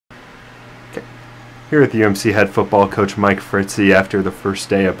Here with UMC head football coach Mike Fritze after the first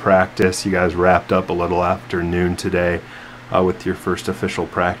day of practice. You guys wrapped up a little after noon today with your first official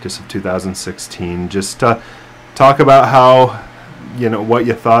practice of 2016. Just talk about how, what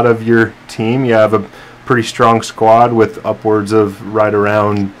you thought of your team. You have a pretty strong squad with upwards of right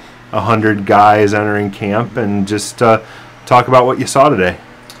around 100 guys entering camp, and just talk about what you saw today.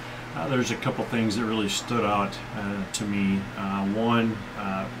 There's a couple things that really stood out to me. One,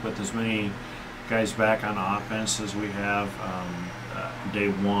 with as many guys back on offense as we have, day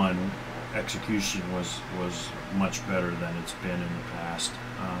one execution was much better than it's been in the past.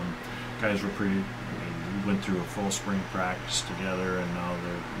 Guys were we went through a full spring practice together, and now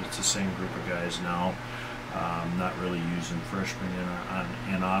it's the same group of guys now. Not really using freshmen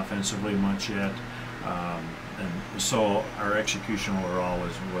in offensively much yet. And so our execution overall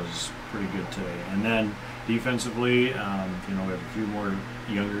was pretty good today. And then defensively, we have a few more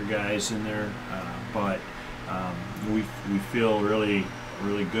younger guys in there, but we feel really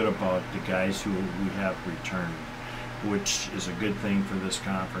good about the guys who we have returned, which is a good thing for this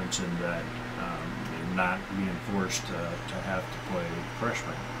conference, in that not being forced to have to play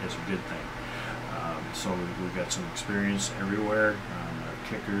freshmen is a good thing. So we've got some experience everywhere.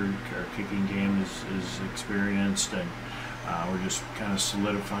 Our kicking game is experienced, and we're just kind of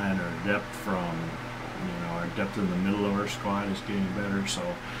solidifying our depth our depth in the middle of our squad is getting better. So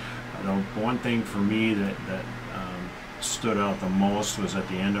the one thing for me that stood out the most was at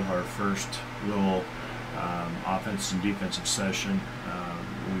the end of our first little offensive and defensive session,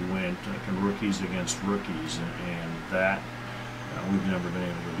 we went rookies against rookies, and that we've never been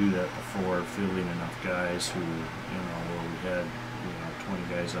able to do that before, fielding enough guys who, where we had 20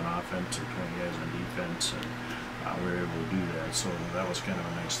 guys on offense or 20 guys on defense, and we were able to do that. So that was kind of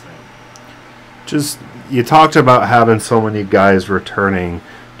a nice thing. Just, you talked about having so many guys returning.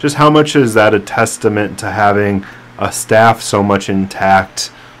 Just how much is that a testament to having a staff so much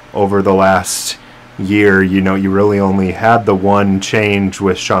intact over the last year? You really only had the one change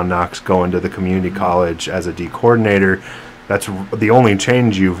with Sean Knox going to the community college as a D coordinator. That's the only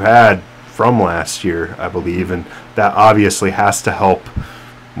change you've had from last year, I believe, and that obviously has to help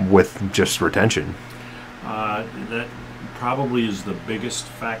with just retention. That probably is the biggest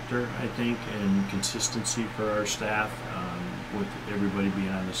factor, I think, in consistency for our staff, with everybody being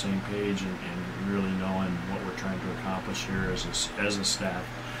on the same page and really knowing what we're trying to accomplish here as a staff.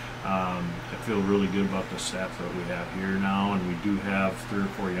 I feel really good about the staff that we have here now, and we do have 3 or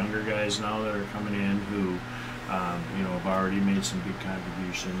 4 younger guys now that are coming in who have already made some big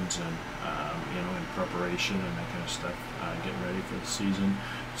contributions, and in preparation and that kind of stuff, getting ready for the season.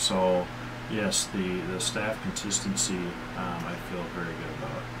 So yes, the staff consistency, I feel very good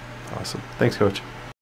about. Awesome. Thanks, Coach.